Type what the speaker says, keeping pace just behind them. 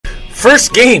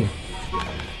First game.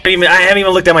 I haven't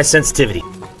even looked at my sensitivity.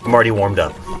 I'm already warmed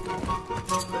up.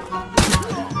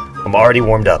 I'm already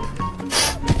warmed up.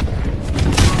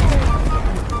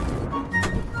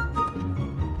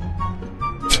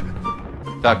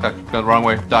 Doc, go the wrong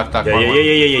way. Doc, wrong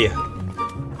way. Yeah.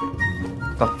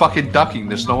 Stop fucking ducking.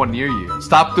 There's no one near you.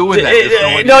 Stop doing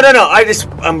that. No.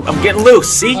 I'm getting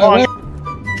loose. See? Doc's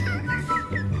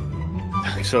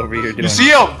over here doing. You see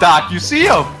him, Doc. You see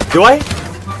him. Do I?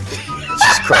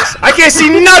 Jesus Christ! I can't see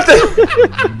nothing.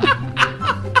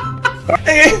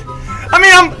 I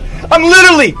mean, I'm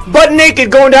literally butt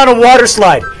naked going down a water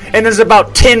slide, and there's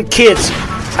about 10 kids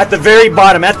at the very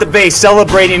bottom, at the base,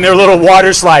 celebrating their little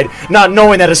water slide, not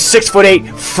knowing that a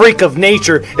 6'8" freak of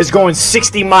nature is going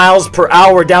 60 miles per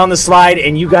hour down the slide,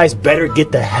 and you guys better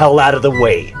get the hell out of the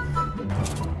way.